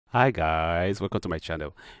Hi guys, welcome to my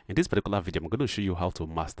channel. In this particular video, I'm going to show you how to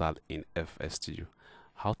master in FS Studio.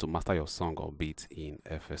 How to master your song or beat in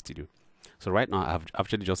FS Studio. So right now, I've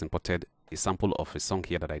actually just imported a sample of a song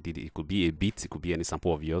here that I did. It could be a beat, it could be any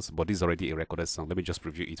sample of yours, but this is already a recorded song. Let me just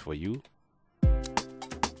preview it for you.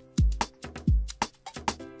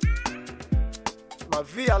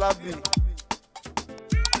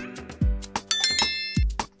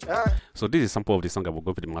 So this is a sample of the song I will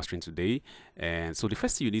go to the mastering today. And so the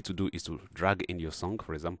first thing you need to do is to drag in your song.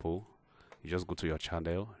 For example, you just go to your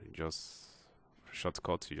channel, you just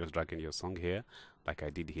shortcut, you just drag in your song here, like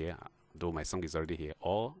I did here, though my song is already here.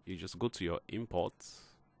 Or you just go to your import,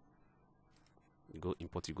 you go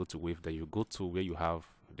to wave, then you go to where you have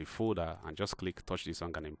the folder and just click touch the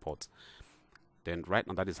song and import. Then right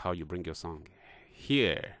now, that is how you bring your song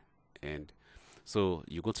here. And so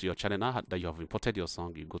you go to your channel. Now that you have imported your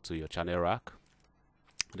song, you go to your channel rack.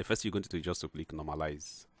 The first thing you're going to do is just to click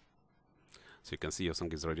normalize. So you can see your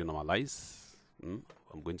song is already normalized. I'm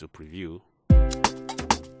going to preview.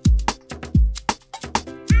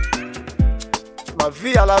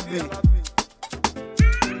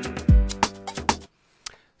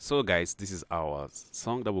 So guys, this is our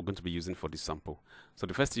song that we're going to be using for this sample. So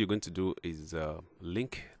the first thing you're going to do is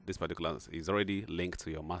link this particular, is already linked to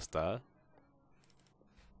your master.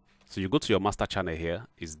 So you go to your master channel here,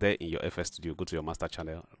 it's there in your FS Studio. Go to your master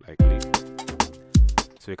channel, like click.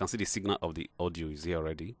 So you can see the signal of the audio is here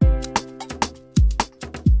already.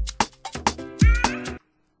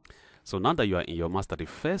 So now that you are in your master, the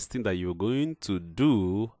first thing that you're going to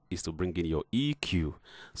do is to bring in your EQ.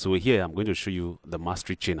 So here I'm going to show you the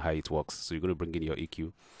mastery chain, how it works. So you're going to bring in your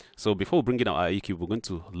EQ. So before we bring in our EQ, we're going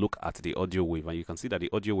to look at the audio wave, and you can see that the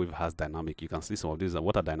audio wave has dynamic. You can see some of these.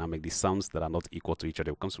 What are dynamic? The sounds that are not equal to each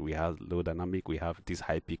other. We have low dynamic, we have this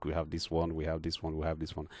high peak, we have this one, we have this one, we have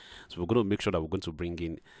this one. So we're going to make sure that we're going to bring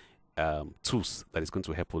in tools that is going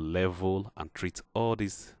to help level and treat all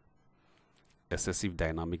these excessive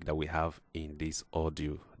dynamic that we have in this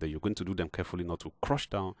audio. That you're going to do them carefully, not to crush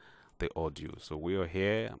down the audio. So we are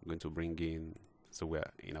here. I'm going to bring in, so we're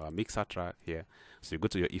in our mixer track here. So you go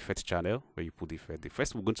to your effect channel where you put the effect. The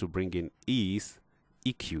first we're going to bring in is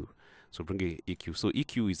EQ. So bring in EQ. So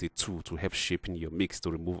EQ is a tool to help shaping your mix to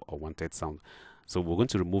remove unwanted sound. So we're going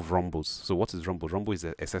to remove rumbles. So what is rumble? Rumble is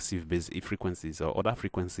excessive bass frequencies or other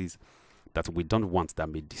frequencies that we don't want, that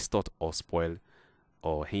may distort or spoil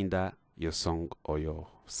or hinder your song or your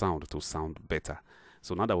sound to sound better.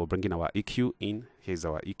 So now that we're bringing our EQ in, here's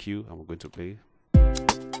our EQ, and we're going to play.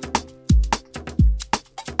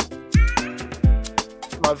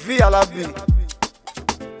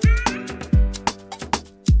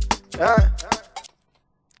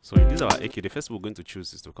 So in this our EQ, the first we're going to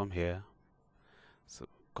choose is to come here. So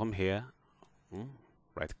come here,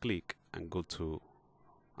 right click and go to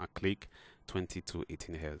click 20 to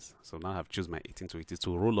 18 Hz. So now I've chosen my 18 to 80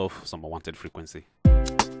 to roll off some unwanted frequency. So I'm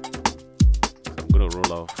going to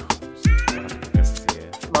roll off some frequencies here.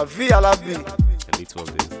 A little of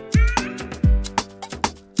this.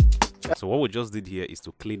 So what we just did here is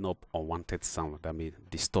to clean up unwanted sound that may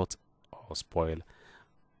distort or spoil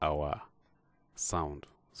our sound.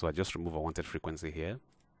 So I just remove unwanted frequency here.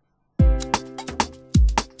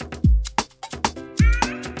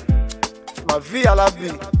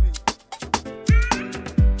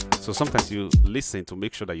 So sometimes you listen to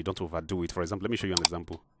make sure that you don't overdo it. For example, let me show you an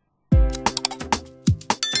example.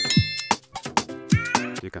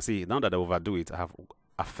 You can see now that I overdo it, I have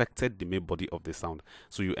affected the main body of the sound.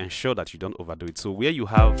 So you ensure that you don't overdo it. So where you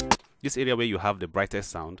have this area where you have the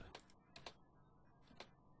brightest sound,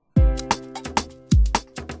 so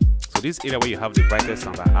this area where you have the brightest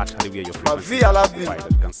sound are actually where your frequency is amplified.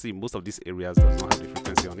 You can see most of these areas does not have the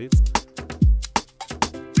frequency on it.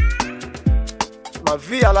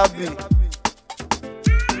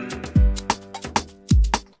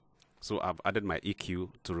 So I've added my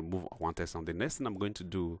EQ to remove unwanted sound. The next thing I'm going to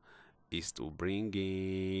do is to bring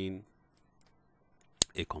in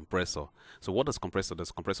a compressor. So what does compressor?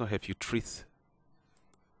 Does compressor help you treat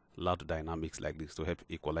loud dynamics like this to help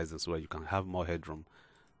equalize them so that you can have more headroom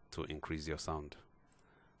to increase your sound?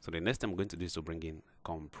 So the next thing I'm going to do is to bring in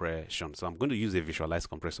compression. So I'm going to use a visualized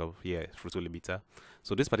compressor here, Fruity limiter.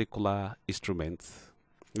 So this particular instrument,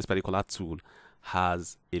 this particular tool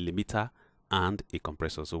has a limiter and a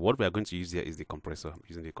compressor. So what we are going to use here is the compressor. I'm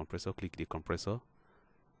using the compressor, click the compressor.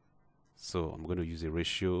 So I'm going to use a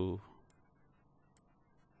ratio.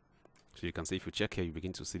 So you can see, if you check here, you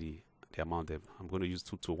begin to see the amount there. I'm going to use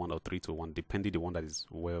 2 to 1 or 3 to 1, depending the one that is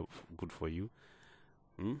well good for you.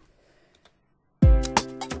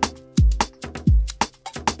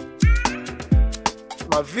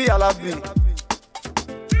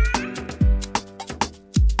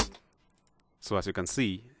 So as you can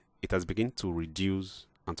see, it has begun to reduce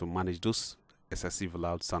and to manage those excessive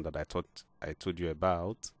loud sound that I told you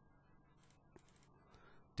about.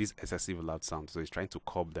 These excessive loud sounds, so it's trying to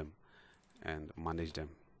curb them and manage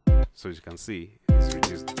them. So as you can see, it's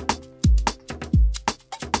reduced.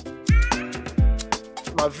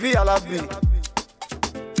 My vie à la vie.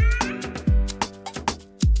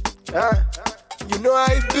 You know how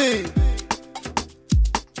it be.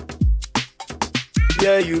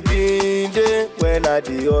 Yeah, you been there when I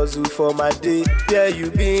did hustle for my day. Yeah, you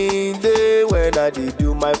been there when I did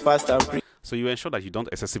do my fast and pray. So you ensure that you don't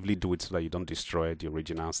excessively do it so that you don't destroy the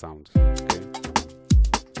original sound. Okay.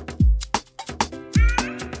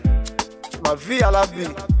 Ma vie à la vie.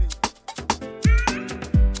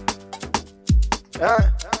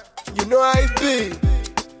 You know how it be.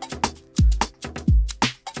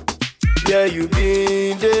 Yeah, you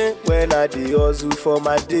been there when I did hustle for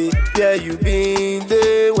my day. Yeah, you been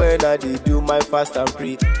there when I did do my fast and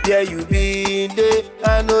pray. Yeah, you been there.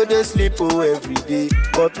 I know they sleep every day,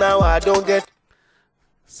 but now I don't get.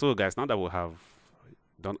 So guys, now that we have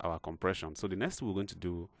done our compression, so the next thing we're going to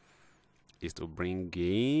do is to bring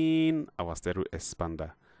in our stereo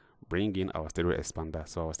expander.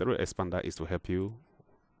 So our stereo expander is to help you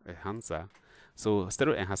enhancer. So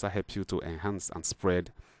stereo enhancer helps you to enhance and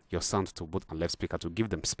spread your sound to both and left speaker to give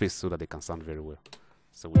them space so that they can sound very well.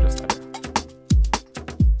 So we just add it.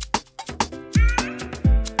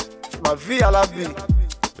 Ma vie à la vie.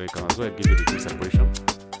 So you can as well give it a good separation.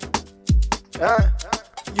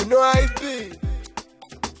 You know how it be.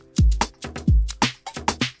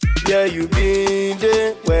 Yeah, you been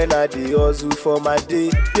there when I did hustle for my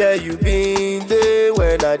day. Yeah, you been there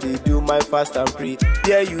when I did do my fast and pray.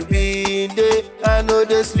 Yeah, you been there. I know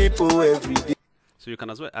they sleep every day. So you can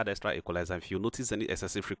as well add extra equalizer if you notice any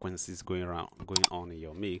excessive frequencies going on in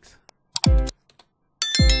your mix.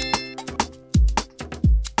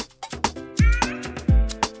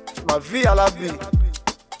 Ma vie à la vie.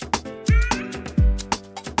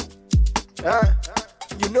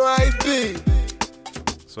 You know how it be.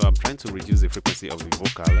 So I'm trying to reduce the frequency of the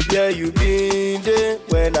vocal. Yeah, you been there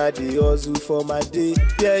when I did hustle for my day.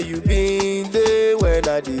 Yeah, you been there when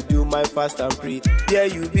I did do my fast and pray. Yeah,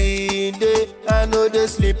 you been there. I know they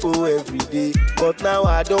sleep every day, but now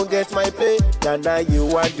I don't get my pay. Now you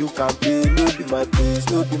want to campaign. No be my place,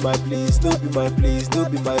 no be my place, no be my place, no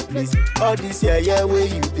be my place. All this yeah where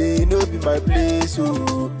you day, no be my place.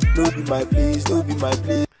 Oh, no be my place, no be my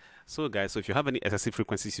place. So guys, so if you have any excessive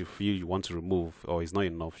frequencies you feel you want to remove or it's not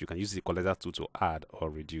enough, you can use the equalizer tool to add or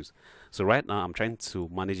reduce. So right now I'm trying to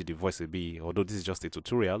manage the voice a bit, although this is just a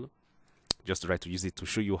tutorial, just to try to use it to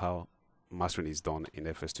show you how mastering is done in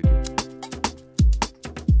FL Studio.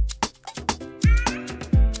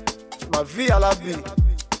 Ma vie à la vie.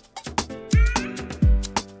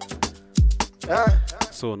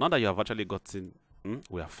 So now that you have actually gotten,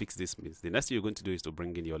 we have fixed this mix, the next thing you're going to do is to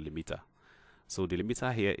bring in your limiter. So the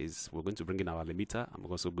limiter here is, we're going to bring in our limiter. I'm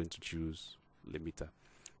also going to choose limiter.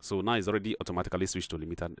 So now it's already automatically switched to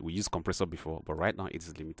limiter. We used compressor before, but right now it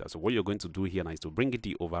is limiter. So what you're going to do here now is to bring in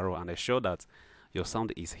the overall and ensure that your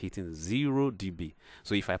sound is hitting 0 dB.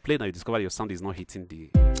 So if I play now, you discover your sound is not hitting the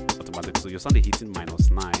automatic. So your sound is hitting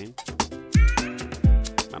 -9.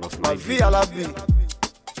 Ma vie à la vie.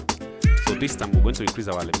 So this time we're going to increase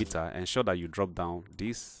our limiter. Ensure that you drop down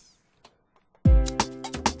this.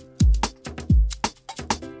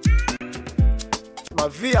 Ma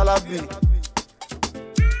vie à la vie.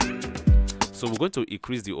 So we're going to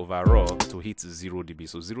increase the overall to hit 0 dB.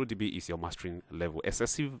 So 0 dB is your mastering level.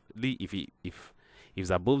 Excessively, if it's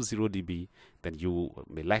above 0 dB, then you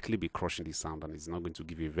may likely be crushing the sound and it's not going to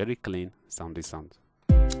give you a very clean sounding sound.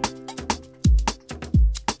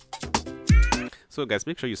 So guys,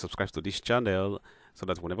 make sure you subscribe to this channel so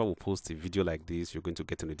that whenever we post a video like this, you're going to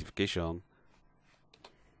get a notification.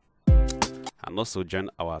 And also join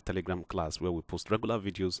our Telegram class where we post regular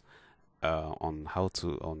videos on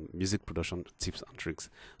music production tips and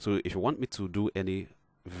tricks. So if you want me to do any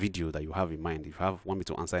video that you have in mind, if you want me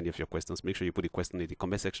to answer any of your questions, make sure you put a question in the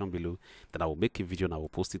comment section below. Then I will make a video and I will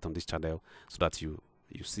post it on this channel so that you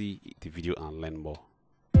see the video and learn more.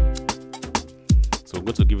 So I'm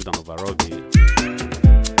going to give it an overall gain.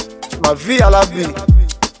 Ma vie à la vie. So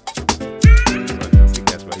you can see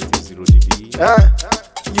guys, we're hitting 0 dB.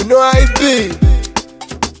 You know how it be.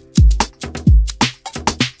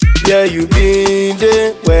 Yeah, you been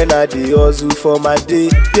there when I dey hustle for my day.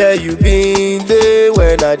 Yeah, you been there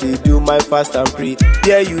when I dey do my fast and pray.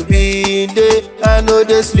 Yeah, you been there, I know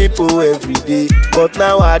they sleep every day. But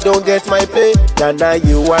now I don't get my pay. Now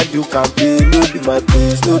you want do campaign. No be my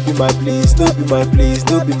place, no be my place, no be my place,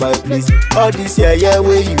 no be my place. All this yeah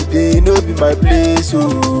where you dey, no be my place.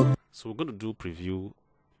 Oh. So we're going to do preview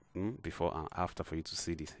before and after for you to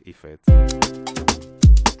see this effect. I'm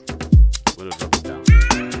going to drop it down.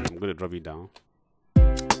 I'm going to drop it down.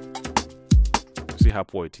 See how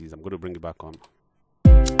poor it is. I'm going to bring it back on,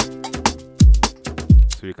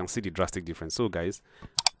 so you can see the drastic difference. So guys,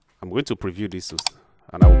 I'm going to preview this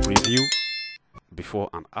and I will preview before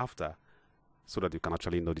and after so that you can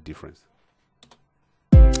actually know the difference.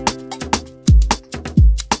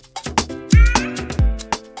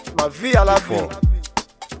 Before,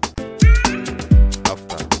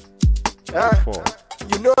 after, before,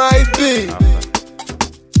 you know how it be. after.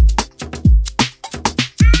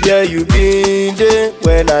 Yeah, you been there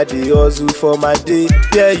when I dey hustle for my day.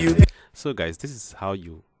 Yeah, you been. So guys, this is how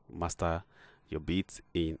you master your beats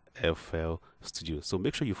in FL Studio. So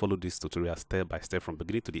make sure you follow this tutorial step by step from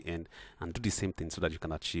beginning to the end and do the same thing so that you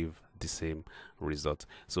can achieve the same result.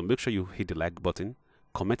 So make sure you hit the like button,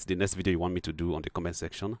 comment the next video you want me to do on the comment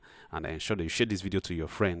section, and ensure that you share this video to your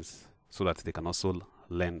friends so that they can also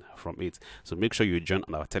learn from it. So make sure you join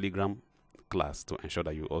our Telegram class to ensure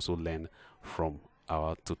that you also learn from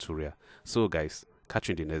our tutorial. So guys, catch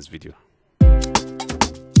you in the next video.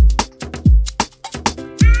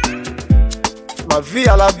 My V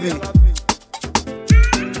Alabi.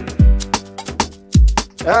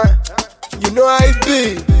 You know how it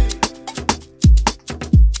be.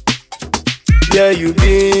 Yeah, you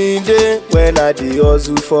been there when I dey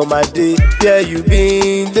hustle for my day. Yeah, you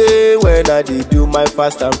been there when I dey do my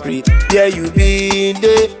fast and pray. Yeah, you been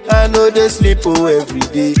there, I know they sleep every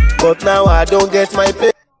day. But now I don't get my pay.